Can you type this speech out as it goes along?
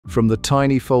From the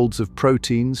tiny folds of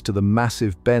proteins to the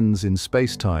massive bends in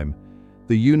space-time,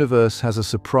 the universe has a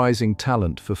surprising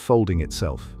talent for folding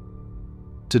itself.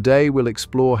 Today we'll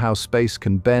explore how space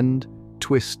can bend,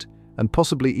 twist, and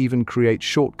possibly even create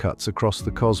shortcuts across the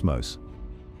cosmos.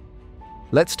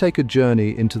 Let's take a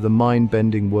journey into the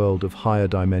mind-bending world of higher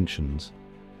dimensions.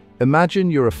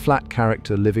 Imagine you're a flat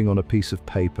character living on a piece of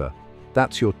paper.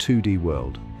 That's your 2D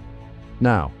world.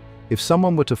 Now, if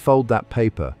someone were to fold that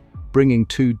paper, bringing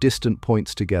two distant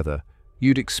points together,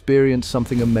 you'd experience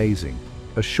something amazing,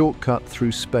 a shortcut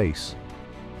through space.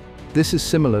 This is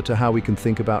similar to how we can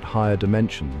think about higher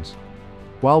dimensions.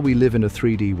 While we live in a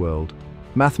 3D world,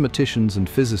 mathematicians and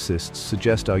physicists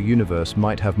suggest our universe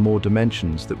might have more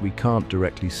dimensions that we can't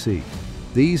directly see.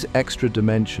 These extra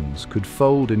dimensions could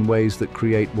fold in ways that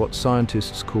create what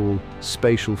scientists call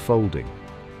spatial folding.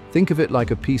 Think of it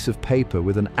like a piece of paper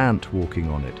with an ant walking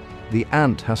on it. The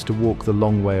ant has to walk the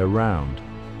long way around,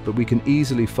 but we can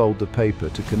easily fold the paper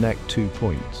to connect 2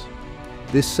 points.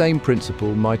 This same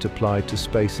principle might apply to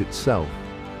space itself,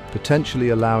 potentially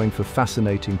allowing for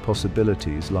fascinating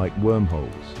possibilities like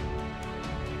wormholes.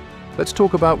 Let's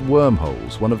talk about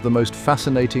wormholes, one of the most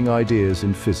fascinating ideas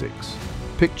in physics.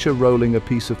 Picture rolling a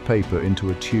piece of paper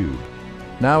into a tube.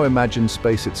 Now imagine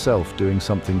space itself doing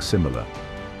something similar.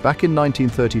 Back in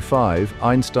 1935,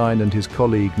 Einstein and his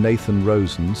colleague Nathan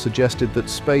Rosen suggested that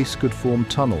space could form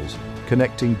tunnels,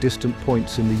 connecting distant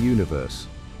points in the universe.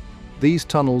 These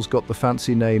tunnels got the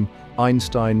fancy name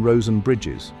Einstein-Rosen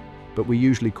bridges, but we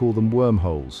usually call them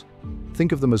wormholes.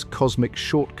 Think of them as cosmic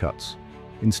shortcuts.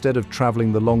 Instead of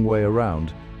traveling the long way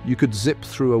around, you could zip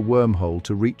through a wormhole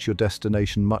to reach your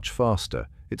destination much faster.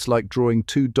 It's like drawing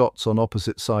 2 dots on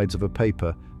opposite sides of a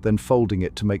paper, then folding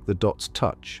it to make the dots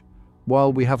touch.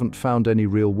 While we haven't found any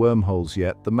real wormholes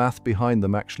yet, the math behind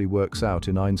them actually works out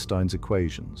in Einstein's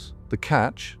equations. The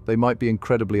catch, they might be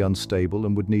incredibly unstable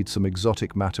and would need some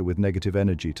exotic matter with negative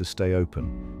energy to stay open.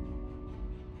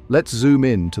 Let's zoom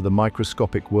in to the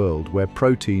microscopic world where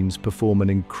proteins perform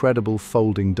an incredible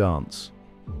folding dance.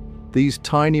 These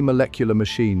tiny molecular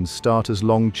machines start as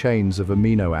long chains of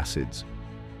amino acids,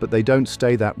 but they don't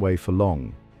stay that way for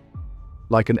long.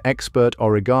 Like an expert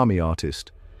origami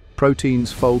artist,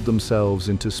 proteins fold themselves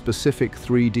into specific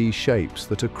 3D shapes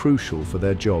that are crucial for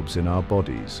their jobs in our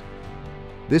bodies.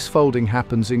 This folding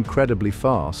happens incredibly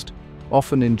fast,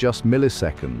 often in just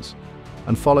milliseconds,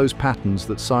 and follows patterns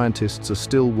that scientists are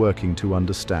still working to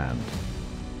understand.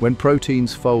 When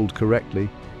proteins fold correctly,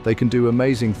 they can do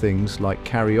amazing things like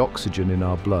carry oxygen in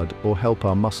our blood or help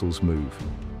our muscles move.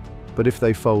 But if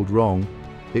they fold wrong,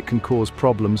 it can cause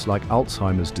problems like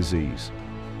Alzheimer's disease.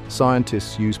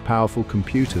 Scientists use powerful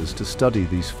computers to study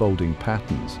these folding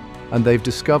patterns, and they've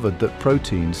discovered that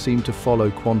proteins seem to follow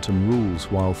quantum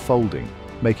rules while folding,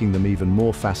 making them even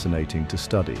more fascinating to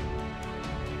study.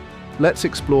 Let's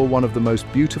explore one of the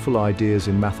most beautiful ideas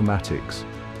in mathematics,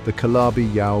 the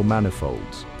Calabi-Yau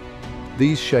manifolds.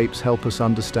 These shapes help us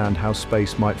understand how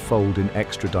space might fold in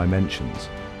extra dimensions.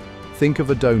 Think of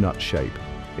a donut shape.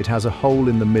 It has a hole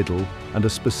in the middle and a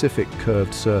specific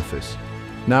curved surface.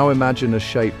 Now imagine a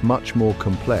shape much more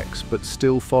complex but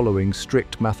still following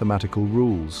strict mathematical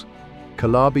rules.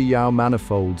 Calabi-Yau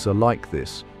manifolds are like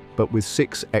this, but with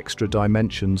 6 extra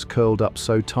dimensions curled up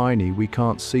so tiny we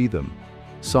can't see them.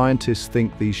 Scientists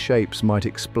think these shapes might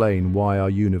explain why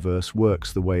our universe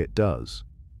works the way it does.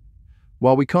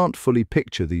 While we can't fully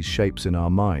picture these shapes in our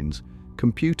minds,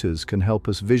 computers can help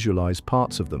us visualize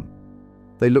parts of them.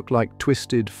 They look like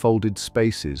twisted, folded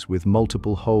spaces with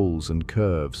multiple holes and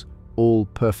curves, all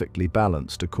perfectly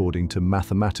balanced according to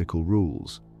mathematical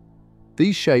rules.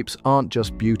 These shapes aren't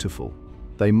just beautiful,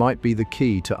 they might be the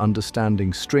key to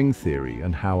understanding string theory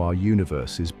and how our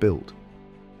universe is built.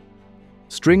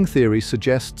 String theory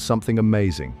suggests something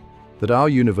amazing, that our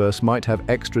universe might have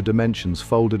extra dimensions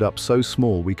folded up so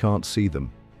small we can't see them.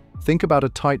 Think about a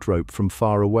tightrope from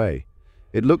far away.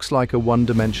 It looks like a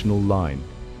one-dimensional line,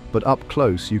 but up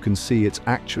close you can see it's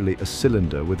actually a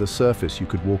cylinder with a surface you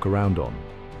could walk around on.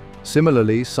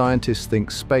 Similarly, scientists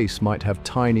think space might have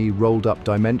tiny, rolled-up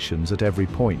dimensions at every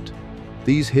point.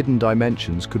 These hidden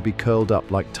dimensions could be curled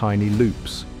up like tiny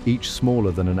loops, each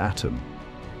smaller than an atom.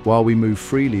 While we move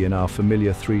freely in our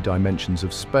familiar 3 dimensions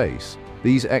of space,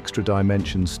 these extra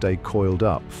dimensions stay coiled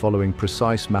up, following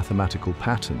precise mathematical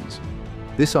patterns.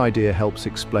 This idea helps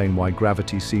explain why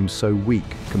gravity seems so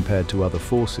weak compared to other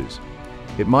forces.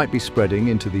 It might be spreading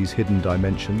into these hidden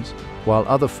dimensions, while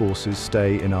other forces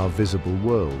stay in our visible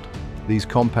world. These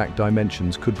compact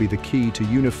dimensions could be the key to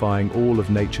unifying all of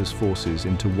nature's forces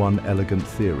into one elegant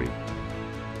theory.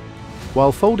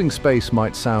 While folding space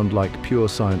might sound like pure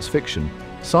science fiction,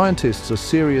 Scientists are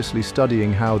seriously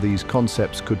studying how these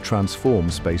concepts could transform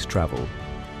space travel.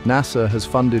 NASA has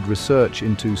funded research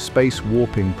into space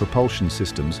warping propulsion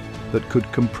systems that could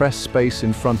compress space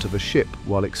in front of a ship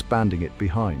while expanding it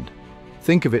behind.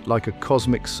 Think of it like a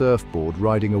cosmic surfboard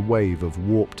riding a wave of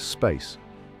warped space.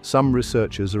 Some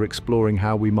researchers are exploring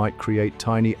how we might create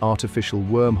tiny artificial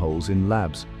wormholes in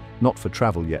labs, not for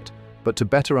travel yet, but to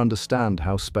better understand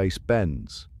how space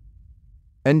bends.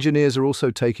 Engineers are also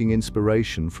taking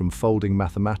inspiration from folding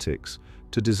mathematics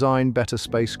to design better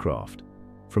spacecraft,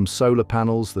 from solar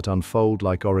panels that unfold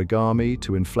like origami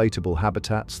to inflatable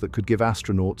habitats that could give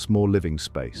astronauts more living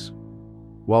space.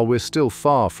 While we're still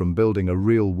far from building a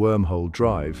real wormhole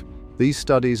drive, these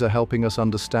studies are helping us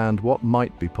understand what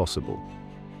might be possible.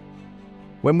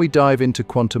 When we dive into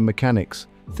quantum mechanics,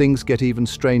 things get even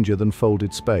stranger than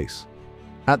folded space.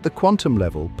 At the quantum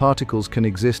level, particles can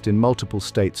exist in multiple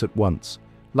states at once,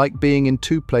 like being in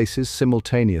two places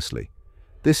simultaneously.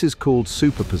 This is called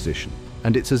superposition,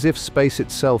 and it's as if space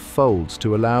itself folds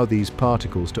to allow these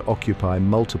particles to occupy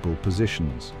multiple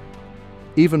positions.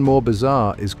 Even more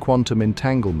bizarre is quantum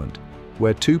entanglement,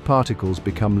 where two particles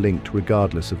become linked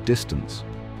regardless of distance.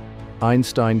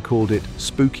 Einstein called it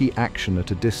spooky action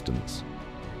at a distance.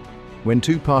 When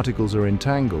two particles are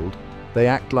entangled, they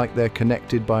act like they're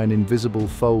connected by an invisible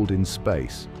fold in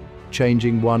space.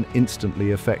 Changing one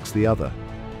instantly affects the other.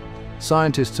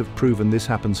 Scientists have proven this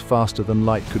happens faster than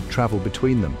light could travel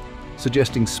between them,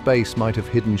 suggesting space might have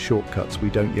hidden shortcuts we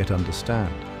don't yet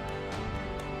understand.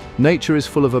 Nature is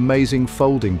full of amazing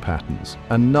folding patterns,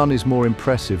 and none is more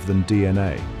impressive than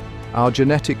DNA. Our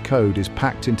genetic code is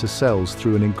packed into cells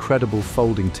through an incredible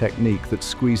folding technique that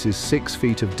squeezes 6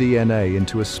 feet of DNA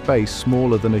into a space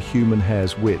smaller than a human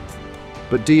hair's width.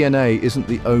 But DNA isn't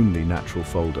the only natural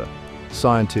folder.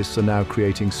 Scientists are now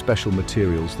creating special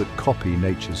materials that copy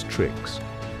nature's tricks.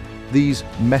 These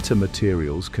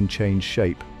metamaterials can change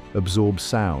shape, absorb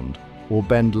sound, or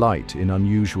bend light in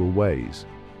unusual ways.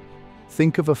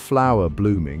 Think of a flower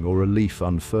blooming or a leaf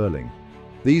unfurling.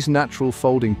 These natural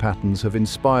folding patterns have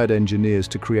inspired engineers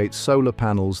to create solar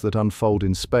panels that unfold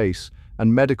in space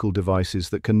and medical devices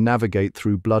that can navigate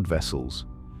through blood vessels.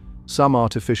 Some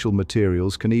artificial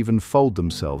materials can even fold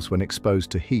themselves when exposed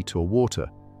to heat or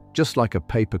water, just like a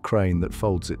paper crane that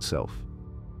folds itself.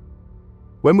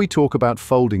 When we talk about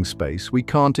folding space, we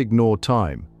can't ignore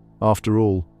time. After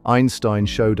all, Einstein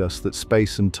showed us that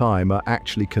space and time are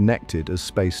actually connected as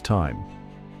space-time.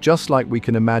 Just like we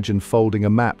can imagine folding a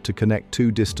map to connect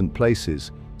two distant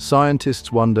places,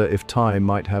 scientists wonder if time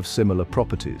might have similar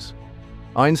properties.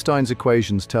 Einstein's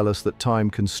equations tell us that time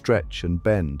can stretch and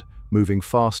bend, moving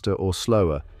faster or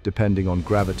slower depending on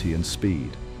gravity and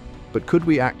speed. But could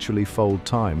we actually fold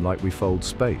time like we fold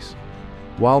space?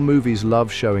 While movies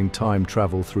love showing time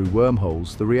travel through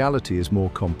wormholes, the reality is more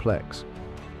complex.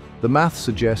 The math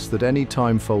suggests that any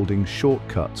time-folding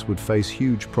shortcuts would face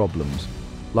huge problems,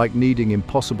 like needing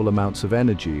impossible amounts of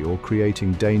energy or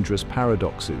creating dangerous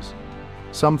paradoxes.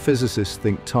 Some physicists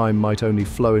think time might only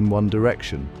flow in one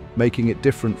direction, making it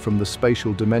different from the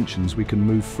spatial dimensions we can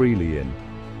move freely in.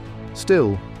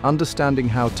 Still, understanding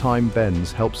how time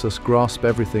bends helps us grasp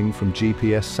everything from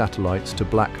GPS satellites to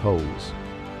black holes.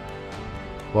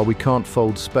 While we can't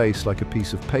fold space like a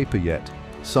piece of paper yet,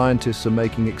 scientists are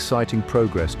making exciting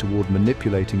progress toward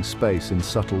manipulating space in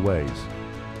subtle ways.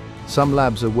 Some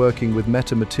labs are working with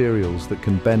metamaterials that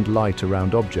can bend light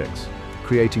around objects,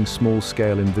 creating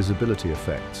small-scale invisibility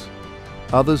effects.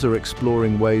 Others are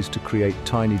exploring ways to create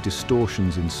tiny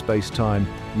distortions in space-time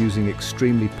using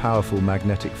extremely powerful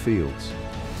magnetic fields.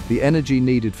 The energy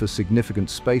needed for significant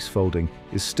space folding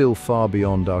is still far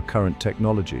beyond our current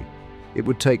technology. It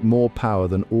would take more power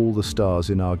than all the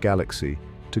stars in our galaxy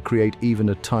to create even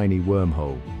a tiny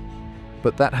wormhole.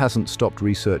 But that hasn't stopped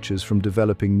researchers from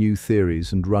developing new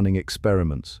theories and running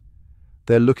experiments.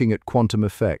 They're looking at quantum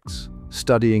effects,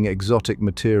 studying exotic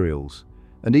materials,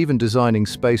 and even designing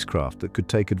spacecraft that could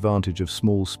take advantage of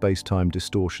small space-time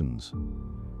distortions.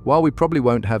 While we probably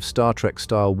won't have Star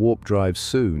Trek-style warp drives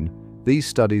soon, these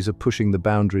studies are pushing the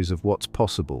boundaries of what's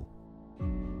possible.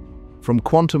 From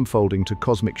quantum folding to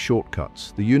cosmic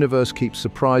shortcuts, the universe keeps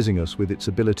surprising us with its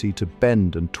ability to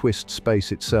bend and twist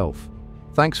space itself.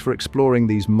 Thanks for exploring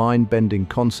these mind-bending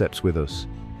concepts with us.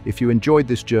 If you enjoyed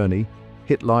this journey,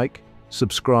 hit like,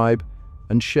 subscribe,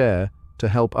 and share to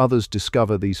help others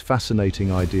discover these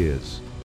fascinating ideas.